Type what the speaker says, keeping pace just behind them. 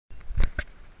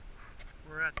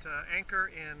We're at anchor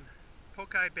in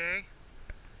Pokai Bay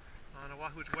on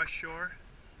Oahu's west shore.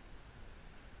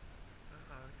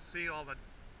 See all the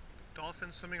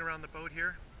dolphins swimming around the boat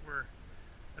here.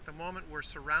 At the moment we're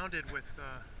surrounded with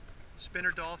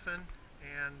spinner dolphin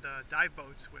and dive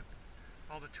boats with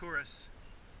all the tourists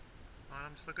on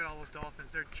them. Just look at all those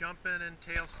dolphins. They're jumping and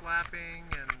tail slapping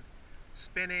and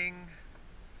spinning.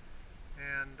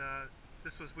 And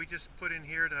we just put in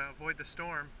here to avoid the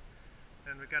storm.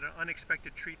 And we got an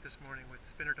unexpected treat this morning with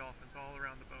spinner dolphins all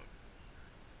around the boat.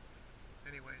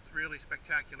 Anyway, it's really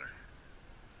spectacular.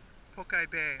 Pokai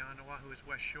Bay on Oahu's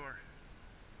west shore.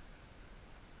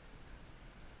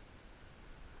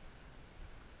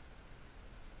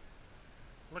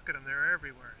 Look at them, they're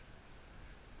everywhere.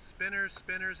 Spinners,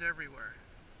 spinners everywhere.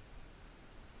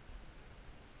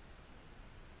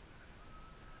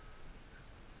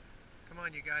 Come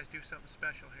on, you guys, do something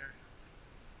special here.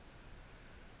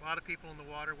 A lot of people in the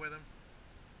water with them,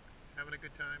 having a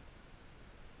good time.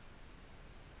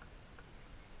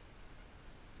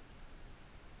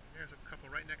 There's a couple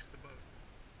right next to the boat.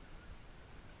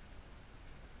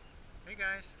 Hey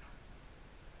guys.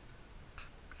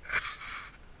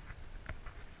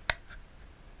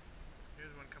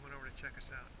 Here's one coming over to check us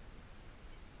out.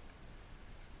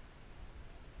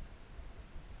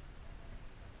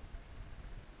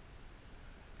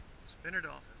 Spinner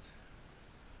dolphins.